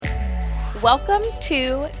Welcome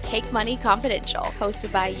to Cake Money Confidential,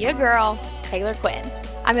 hosted by your girl, Taylor Quinn.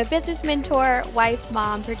 I'm a business mentor, wife,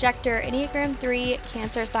 mom, projector, Enneagram 3,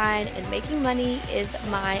 Cancer sign, and making money is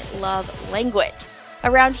my love language.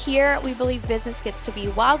 Around here, we believe business gets to be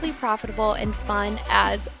wildly profitable and fun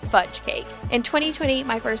as fudge cake. In 2020,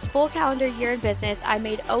 my first full calendar year in business, I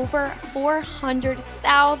made over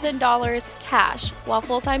 $400,000 cash while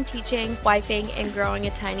full-time teaching, wifing, and growing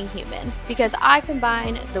a tiny human. Because I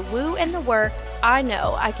combine the woo and the work, I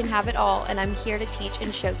know I can have it all, and I'm here to teach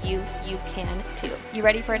and show you can too. You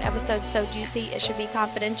ready for an episode so juicy it should be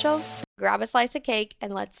confidential? Grab a slice of cake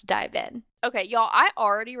and let's dive in. Okay, y'all, I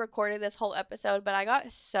already recorded this whole episode, but I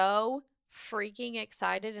got so freaking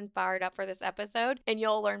excited and fired up for this episode, and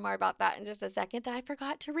you'll learn more about that in just a second, that I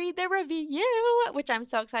forgot to read the review, which I'm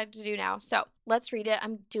so excited to do now. So let's read it.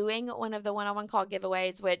 I'm doing one of the one-on-one call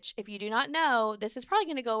giveaways, which if you do not know, this is probably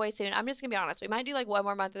going to go away soon. I'm just going to be honest. We might do like one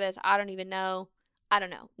more month of this. I don't even know. I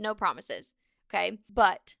don't know. No promises. Okay.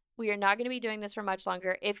 But we are not going to be doing this for much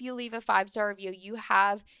longer. If you leave a 5-star review, you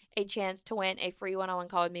have a chance to win a free one-on-one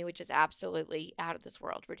call with me, which is absolutely out of this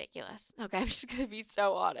world ridiculous. Okay, I'm just going to be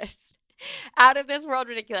so honest. Out of this world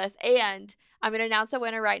ridiculous. And I'm going to announce a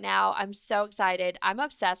winner right now. I'm so excited. I'm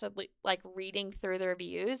obsessed with like reading through the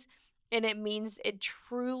reviews. And it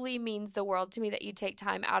truly means the world to me that you take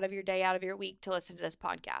time out of your day, out of your week to listen to this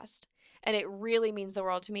podcast. And it really means the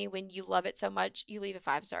world to me when you love it so much, you leave a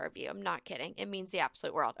 5-star review. I'm not kidding. It means the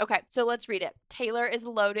absolute world. Okay, so let's read it. Taylor is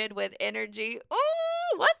loaded with energy.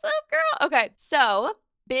 Oh, what's up, girl? Okay, so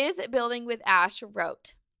Biz Building with Ash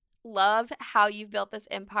wrote, love how you've built this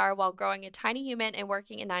empire while growing a tiny human and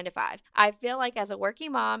working a 9-to-5. I feel like as a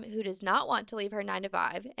working mom who does not want to leave her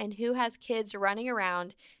 9-to-5 and who has kids running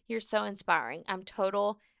around, you're so inspiring. I'm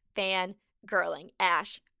total fan girling.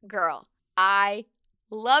 Ash, girl, I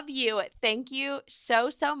love you. Thank you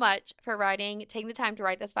so much for taking the time to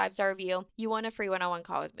write this 5-star review. You won a free one-on-one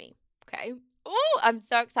call with me. Okay. Ooh, I'm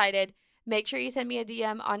so excited. Make sure you send me a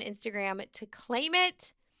DM on Instagram to claim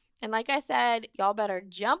it. And like I said, y'all better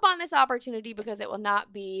jump on this opportunity because it will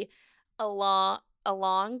not be a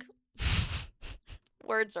long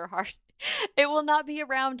words are hard. It will not be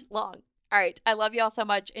around long. All right. I love y'all so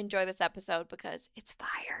much. Enjoy this episode because it's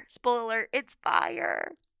fire. Spoiler alert, it's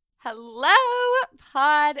fire. Hello,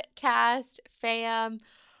 podcast fam.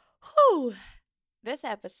 Whew. This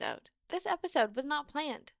episode was not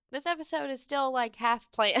planned. This episode is still like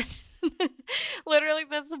half planned. Literally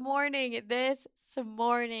this morning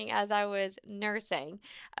as I was nursing,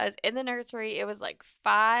 I was in the nursery. It was like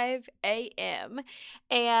 5 a.m.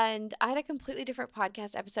 and I had a completely different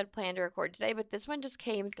podcast episode planned to record today, but this one just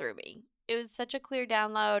came through me. It was such a clear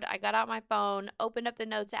download. I got out my phone, opened up the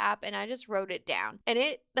notes app, and I just wrote it down. And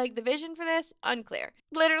the vision for this, unclear.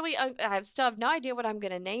 Literally, I still have no idea what I'm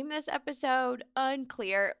going to name this episode.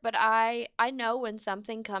 Unclear. But I know when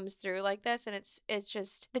something comes through like this, and it's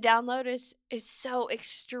just, the download is so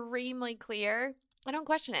extremely clear. I don't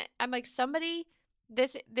question it. I'm like,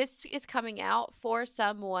 this is coming out for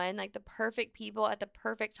someone, like the perfect people at the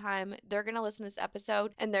perfect time. They're going to listen to this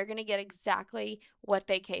episode and they're going to get exactly what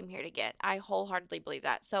they came here to get. I wholeheartedly believe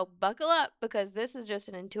that. So buckle up because this is just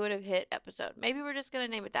an intuitive hit episode. Maybe we're just going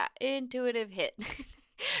to name it that. Intuitive hit.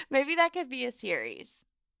 Maybe that could be a series.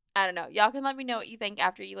 I don't know. Y'all can let me know what you think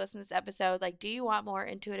after you listen to this episode. Like, do you want more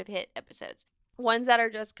intuitive hit episodes? Ones that are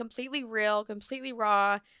just completely real, completely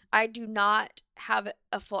raw. I do not have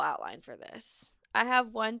a full outline for this. I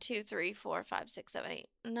have 1, 2, 3, 4, 5, 6, 7, 8,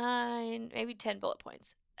 9, maybe 10 bullet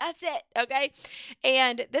points. That's it, okay?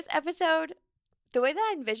 And this episode, the way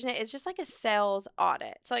that I envision it is just like a sales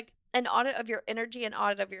audit. It's like an audit of your energy, an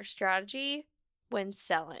audit of your strategy when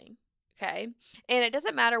selling, okay? And it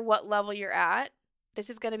doesn't matter what level you're at, this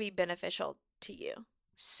is going to be beneficial to you.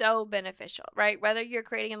 So beneficial, right? Whether you're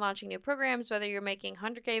creating and launching new programs, whether you're making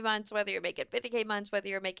 100K months, whether you're making 50K months, whether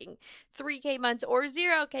you're making 3K months or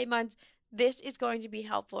 0K months, this is going to be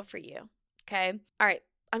helpful for you, okay? All right,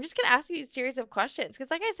 I'm just going to ask you a series of questions because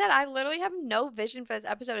like I said, I literally have no vision for this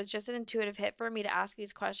episode. It's just an intuitive hit for me to ask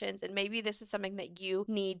these questions, and maybe this is something that you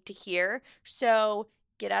need to hear. So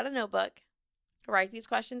get out a notebook, write these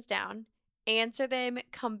questions down, answer them,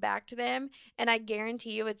 come back to them, and I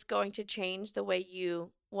guarantee you it's going to change the way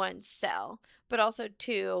you, one, sell, but also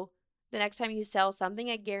two, the next time you sell something,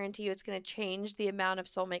 I guarantee you it's going to change the amount of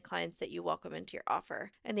soulmate clients that you welcome into your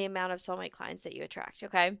offer and the amount of soulmate clients that you attract,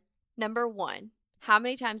 okay? Number 1, how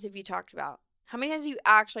many times have you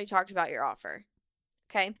actually talked about your offer?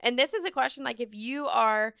 Okay? And this is a question like if you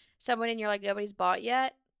are someone and you're like, nobody's bought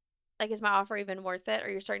yet, like, is my offer even worth it? Or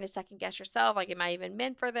you're starting to second guess yourself. Like, am I even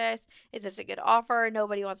meant for this? Is this a good offer?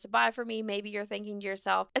 Nobody wants to buy from me. Maybe you're thinking to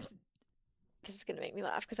yourself, this is going to make me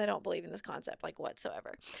laugh because I don't believe in this concept like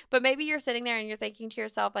whatsoever. But maybe you're sitting there and you're thinking to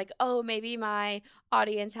yourself like, oh, maybe my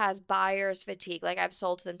audience has buyer's fatigue. Like I've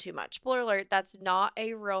sold to them too much. Spoiler alert, that's not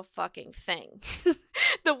a real fucking thing.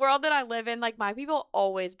 The world that I live in, like my people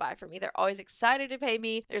always buy from me. They're always excited to pay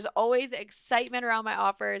me. There's always excitement around my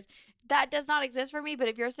offers. That does not exist for me. But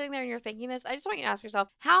if you're sitting there and you're thinking this, I just want you to ask yourself,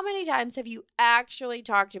 how many times have you actually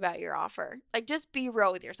talked about your offer? Like just be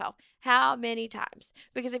real with yourself. How many times?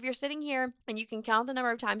 Because if you're sitting here and you can count the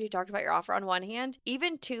number of times you talked about your offer on one hand,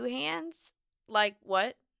 even two hands, like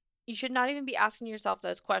what? You should not even be asking yourself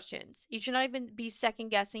those questions. You should not even be second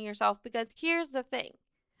guessing yourself, because here's the thing.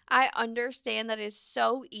 I understand that it's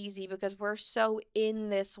so easy because we're so in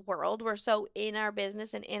this world. We're so in our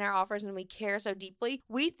business and in our offers, and we care so deeply.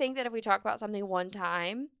 We think that if we talk about something one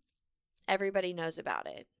time, everybody knows about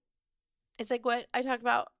it. It's like what I talked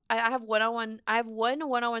about. I have one-on-one. I have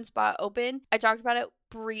one-on-one spot open. I talked about it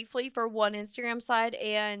briefly for one Instagram slide,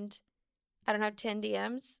 and I don't have 10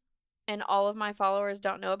 DMs, and all of my followers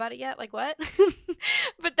don't know about it yet. Like what?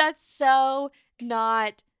 But that's so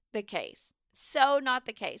not the case. So not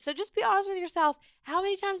the case. So just be honest with yourself. How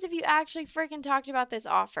many times have you actually freaking talked about this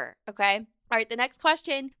offer? Okay. All right. The next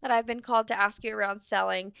question that I've been called to ask you around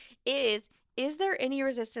selling is there any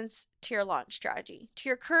resistance to your launch strategy, to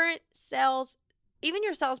your current sales, even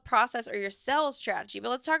your sales process or your sales strategy? But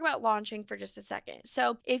let's talk about launching for just a second.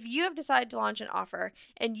 So if you have decided to launch an offer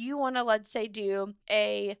and you want to, let's say, do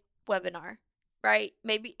a webinar, right?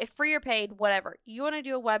 Maybe if free or paid, whatever. You want to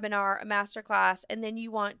do a webinar, a masterclass, and then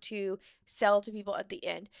you want to sell to people at the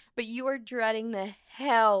end, but you are dreading the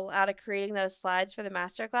hell out of creating those slides for the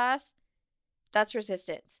masterclass. That's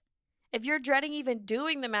resistance. If you're dreading even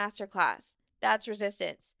doing the masterclass, that's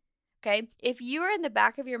resistance. Okay. If you are in the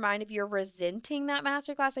back of your mind, if you're resenting that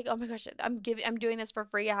masterclass, like, oh my gosh, I'm doing this for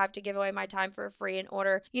free. I have to give away my time for free in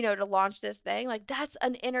order, to launch this thing. Like that's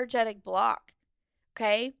an energetic block.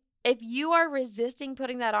 Okay. If you are resisting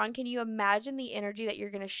putting that on, can you imagine the energy that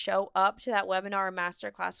you're going to show up to that webinar or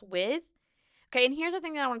masterclass with? Okay, and here's the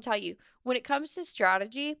thing that I want to tell you. When it comes to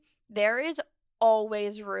strategy, there is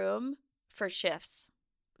always room for shifts.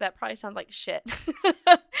 That probably sounds like shit.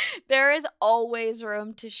 There is always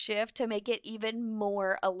room to shift to make it even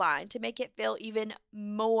more aligned, to make it feel even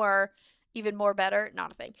more better,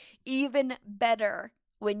 not a thing, even better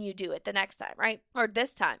when you do it the next time, right? Or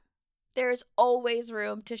this time. There's always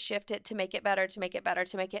room to shift it, to make it better, to make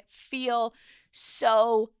it feel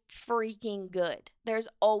so freaking good. There's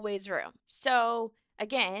always room. So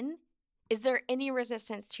again, is there any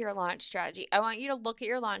resistance to your launch strategy? I want you to look at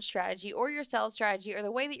your launch strategy or your sales strategy or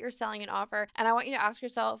the way that you're selling an offer, and I want you to ask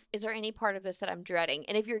yourself, is there any part of this that I'm dreading?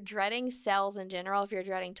 And if you're dreading sales in general, if you're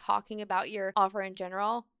dreading talking about your offer in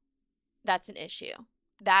general, that's an issue.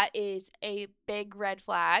 That is a big red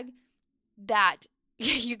flag that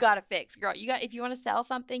you got to fix, girl. If you want to sell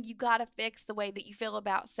something, you got to fix the way that you feel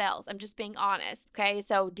about sales. I'm just being honest. Okay.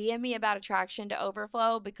 So DM me about Attraction to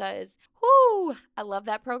Overflow, because I love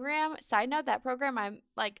that program. Side note, that program,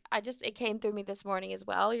 it came through me this morning as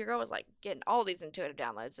well. Your girl was like getting all these intuitive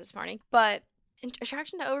downloads this morning, but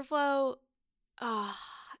Attraction to Overflow,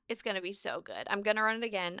 it's going to be so good. I'm going to run it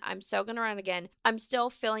again. I'm so going to run it again. I'm still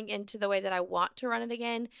filling into the way that I want to run it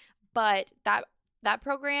again, but that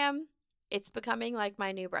program, it's becoming like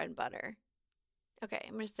my new bread and butter. Okay,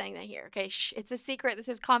 I'm just saying that here. Okay, it's a secret. This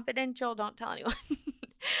is confidential. Don't tell anyone.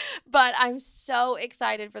 But I'm so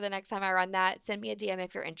excited for the next time I run that. Send me a DM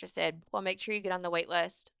if you're interested. We'll make sure you get on the wait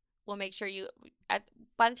list. We'll make sure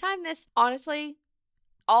by the time this, honestly,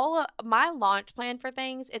 all my launch plan for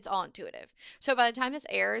things, it's all intuitive. So by the time this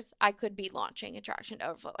airs, I could be launching Attraction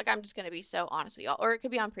to Overflow. Like, I'm just going to be so honest with y'all. Or it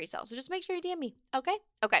could be on pre-sale. So just make sure you DM me. Okay?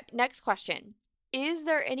 Okay, next question. Is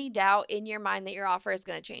there any doubt in your mind that your offer is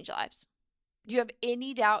going to change lives? Do you have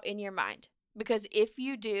any doubt in your mind? Because if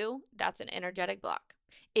you do, that's an energetic block.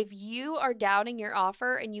 If you are doubting your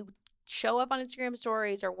offer and you show up on Instagram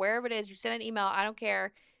stories or wherever it is, you send an email, I don't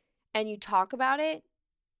care, and you talk about it,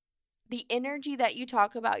 the energy that you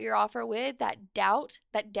talk about your offer with, that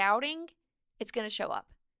doubting, it's going to show up.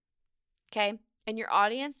 Okay? And your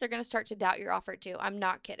audience, they're going to start to doubt your offer too. I'm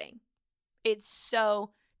not kidding. It's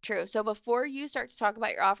so true. So before you start to talk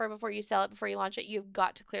about your offer, before you sell it, before you launch it, you've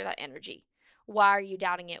got to clear that energy. Why are you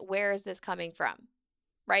doubting it? Where is this coming from?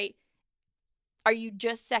 Right? Are you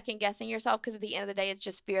just second guessing yourself because at the end of the day, it's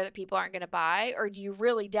just fear that people aren't going to buy? Or do you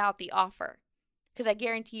really doubt the offer? Because I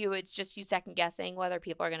guarantee you it's just you second guessing whether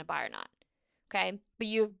people are going to buy or not. Okay? But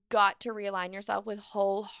you've got to realign yourself with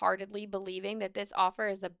wholeheartedly believing that this offer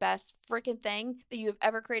is the best freaking thing that you have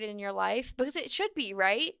ever created in your life, because it should be,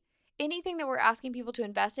 right? anything that we're asking people to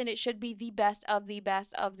invest in, it should be the best of the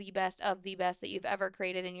best of the best of the best that you've ever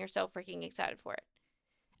created, and you're so freaking excited for it.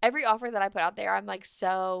 Every offer that I put out there, I'm like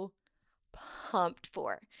so pumped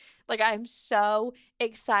for. Like, I'm so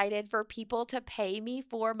excited for people to pay me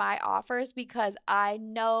for my offers because I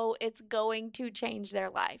know it's going to change their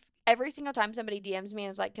life. Every single time somebody DMs me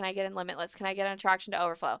and is like, can I get in Limitless? Can I get an Attraction to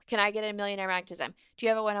Overflow? Can I get in Millionaire Magnetism? Do you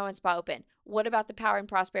have a one-on-one spot open? What about the Power and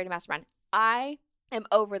Prosperity Mastermind? I am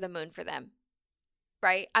over the moon for them,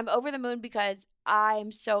 right? I'm over the moon because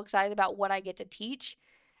I'm so excited about what I get to teach,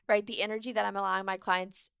 right? The energy that I'm allowing my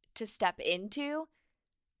clients to step into.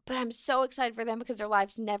 But I'm so excited for them because their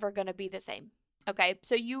life's never going to be the same. Okay.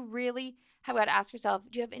 So you really have got to ask yourself,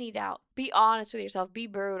 do you have any doubt? Be honest with yourself. Be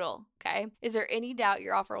brutal. Okay. Is there any doubt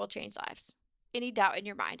your offer will change lives? Any doubt in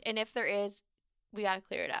your mind? And if there is, we got to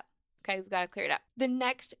clear it up. Okay. We've got to clear it up. The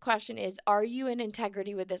next question is, are you in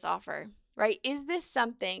integrity with this offer? Right? Is this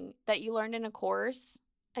something that you learned in a course?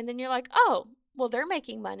 And then you're like, oh, well, they're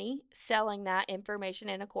making money selling that information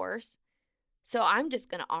in a course. So I'm just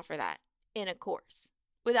going to offer that in a course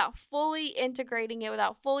without fully integrating it,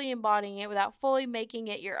 without fully embodying it, without fully making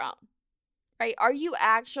it your own, right? Are you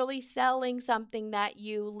actually selling something that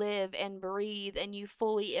you live and breathe and you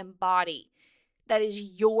fully embody? That is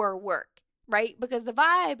your work, right? Because the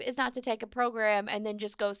vibe is not to take a program and then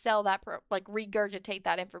just go sell that, regurgitate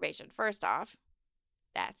that information. First off,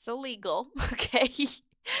 that's illegal, okay?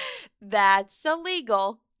 That's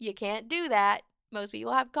illegal. You can't do that. Most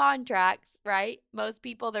people have contracts, right? Most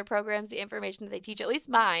people, their programs, the information that they teach, at least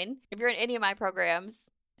mine, if you're in any of my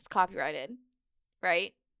programs, it's copyrighted,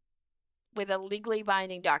 right? With a legally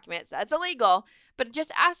binding document. So that's illegal. But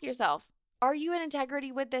just ask yourself, are you in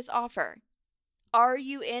integrity with this offer? Are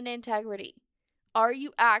you in integrity? Are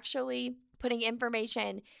you actually putting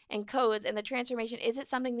information and codes and the transformation? Is it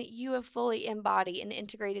something that you have fully embodied and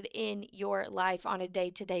integrated in your life on a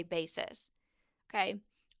day-to-day basis? Okay.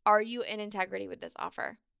 Are you in integrity with this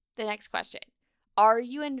offer? The next question, are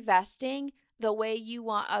you investing the way you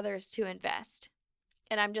want others to invest?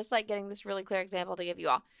 And I'm just like getting this really clear example to give you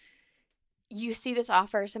all. You see this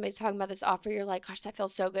offer, somebody's talking about this offer, you're like, gosh, that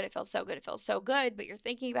feels so good. It feels so good. It feels so good. But you're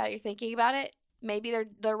thinking about it. Maybe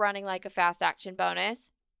they're running like a fast action bonus.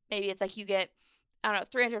 Maybe it's like you get, I don't know,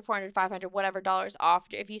 300, 400, 500, whatever dollars off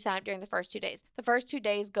if you sign up during the first 2 days. The first 2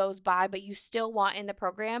 days goes by, but you still want in the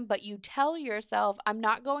program, but you tell yourself, I'm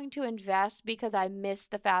not going to invest because I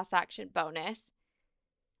missed the fast action bonus.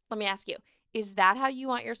 Let me ask you, is that how you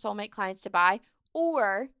want your soulmate clients to buy?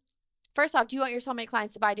 Or first off, do you want your soulmate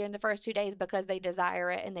clients to buy during the first 2 days because they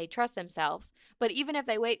desire it and they trust themselves? But even if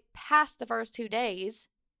they wait past the first 2 days,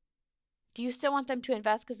 do you still want them to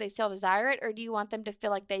invest because they still desire it? Or do you want them to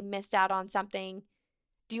feel like they missed out on something?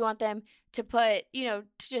 Do you want them to put, to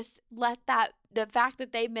just let the fact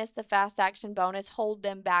that they missed the fast action bonus hold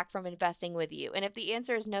them back from investing with you? And if the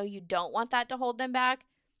answer is no, you don't want that to hold them back,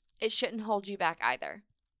 it shouldn't hold you back either.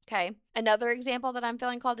 Okay. Another example that I'm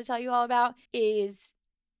feeling called to tell you all about is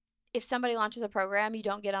if somebody launches a program, you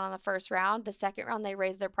don't get on the first round, the second round, they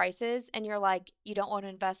raise their prices and you're like, you don't want to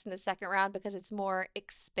invest in the second round because it's more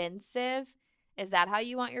expensive. Is that how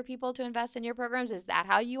you want your people to invest in your programs? Is that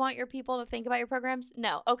how you want your people to think about your programs?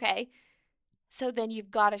 No. Okay. So then you've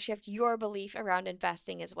got to shift your belief around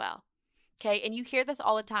investing as well. Okay. And you hear this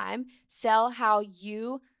all the time. Sell how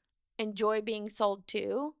you enjoy being sold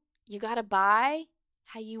to. You got to buy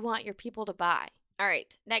how you want your people to buy. All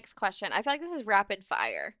right. Next question. I feel like this is rapid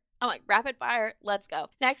fire. I'm like, rapid fire, let's go.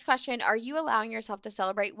 Next question, are you allowing yourself to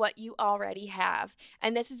celebrate what you already have?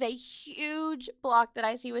 And this is a huge block that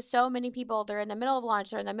I see with so many people. They're in the middle of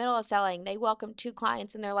launch, they're in the middle of selling. They welcome 2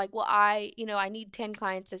 clients and they're like, well, I need 10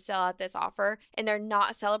 clients to sell out this offer. And they're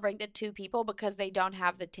not celebrating the 2 people because they don't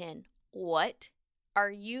have the 10. What?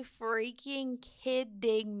 Are you freaking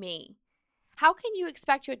kidding me? How can you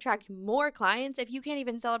expect to attract more clients if you can't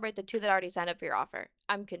even celebrate the 2 that already signed up for your offer?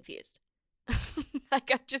 I'm confused. Like,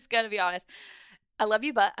 I'm just going to be honest. I love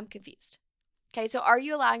you, but I'm confused. Okay, so are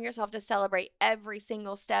you allowing yourself to celebrate every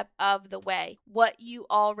single step of the way, what you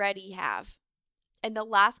already have? And the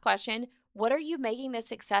last question, what are you making the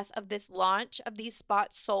success of this launch of these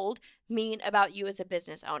spots sold mean about you as a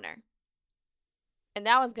business owner? And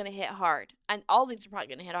that one's going to hit hard. And all these are probably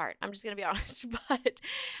going to hit hard. I'm just going to be honest. But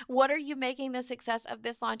what are you making the success of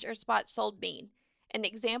this launch or spot sold mean? An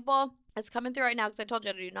example is coming through right now because I told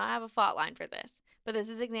you I do not have a thought line for this. But this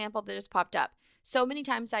is an example that just popped up. So many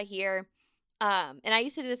times I hear, and I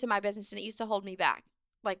used to do this in my business and it used to hold me back,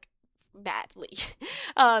 like badly,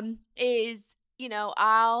 I'll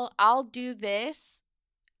do this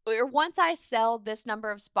Or once I sell this number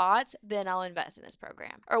of spots, then I'll invest in this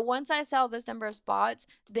program. Or once I sell this number of spots,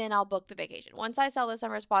 then I'll book the vacation. Once I sell this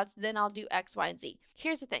number of spots, then I'll do X, Y, and Z.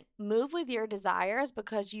 Here's the thing. Move with your desires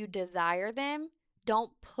because you desire them.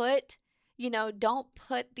 Don't put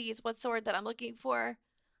these, what's the word that I'm looking for?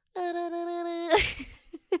 This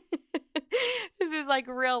is like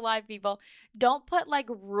real life, people. Don't put like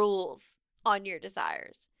rules on your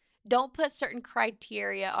desires. Don't put certain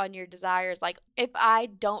criteria on your desires. Like, if I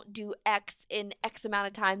don't do X in X amount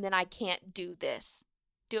of time, then I can't do this.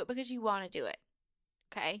 Do it because you want to do it.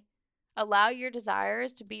 Okay? Allow your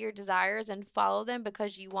desires to be your desires and follow them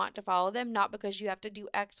because you want to follow them, not because you have to do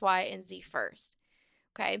X, Y, and Z first.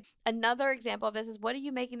 Okay? Another example of this is, what are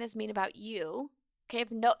you making this mean about you? Okay?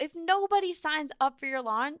 If nobody signs up for your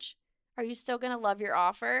launch, are you still going to love your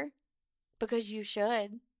offer? Because you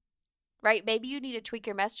should. Right? Maybe you need to tweak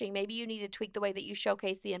your messaging. Maybe you need to tweak the way that you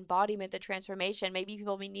showcase the embodiment, the transformation. Maybe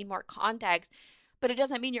people need more context, but it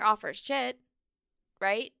doesn't mean your offer is shit,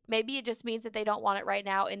 right? Maybe it just means that they don't want it right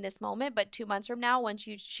now in this moment, but 2 months from now, once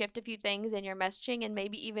you shift a few things in your messaging and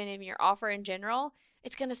maybe even in your offer in general,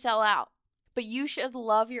 it's going to sell out. But you should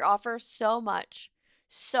love your offer so much,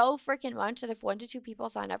 so freaking much, that if 1 to 2 people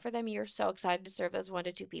sign up for them, you're so excited to serve those 1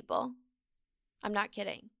 to 2 people. I'm not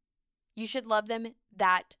kidding. You should love them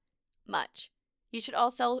that much. You should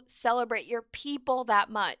also celebrate your people that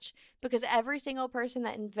much, because every single person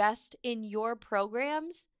that invests in your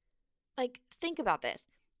programs, like, think about this.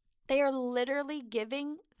 They are literally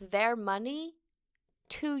giving their money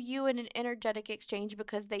to you in an energetic exchange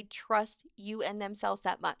because they trust you and themselves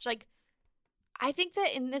that much. Like, I think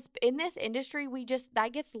that in this industry,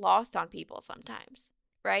 that gets lost on people sometimes,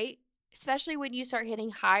 right? Especially when you start hitting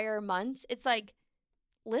higher months. It's like,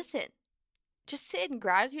 listen, just sit in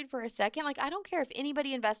gratitude for a second. Like, I don't care if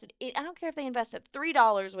anybody invested. I don't care if they invested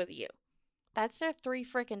 $3 with you. That's their $3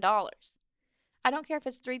 freaking dollars. I don't care if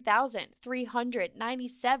it's 3,000,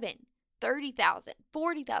 397, 30,000,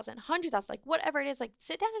 40,000, 100,000, like whatever it is. Like,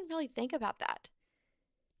 sit down and really think about that.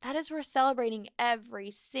 That is, we're celebrating every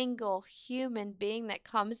single human being that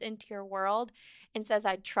comes into your world and says,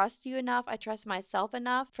 I trust you enough, I trust myself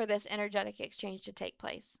enough for this energetic exchange to take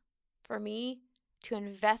place. For me to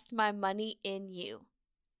invest my money in you.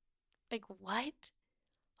 Like, what?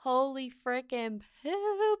 Holy freaking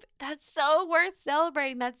poop. That's so worth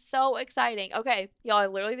celebrating. That's so exciting. Okay, y'all, I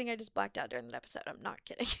literally think I just blacked out during that episode. I'm not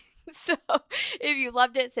kidding. So if you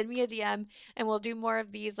loved it, send me a DM and we'll do more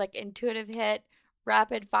of these like intuitive hit,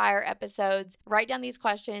 rapid fire episodes. Write down these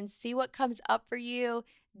questions, see what comes up for you.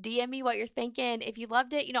 DM me what you're thinking. If you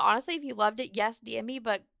loved it, honestly, if you loved it, yes, DM me.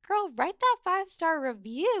 But girl, write that 5-star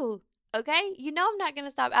review. Okay? I'm not going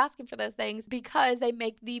to stop asking for those things because they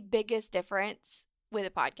make the biggest difference with a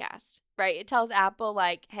podcast, right? It tells Apple,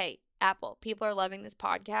 like, hey, Apple, people are loving this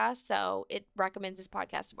podcast, so it recommends this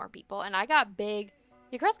podcast to more people. And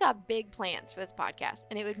your girl's got big plans for this podcast,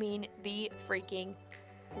 and it would mean the freaking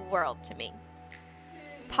world to me.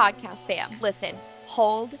 Podcast fam, listen,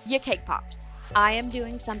 hold your cake pops. I am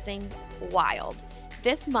doing something wild.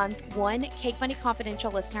 This month, one Cake Money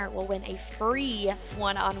Confidential listener will win a free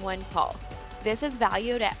one-on-one call. This is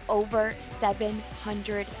valued at over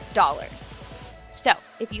 $700. So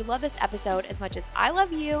if you love this episode as much as I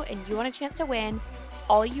love you and you want a chance to win,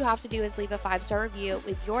 all you have to do is leave a 5-star review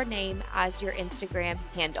with your name as your Instagram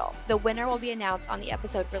handle. The winner will be announced on the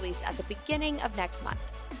episode release at the beginning of next month.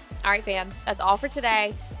 All right, fam, that's all for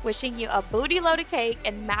today. Wishing you a booty load of cake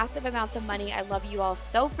and massive amounts of money. I love you all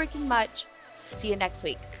so freaking much. See you next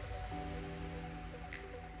week.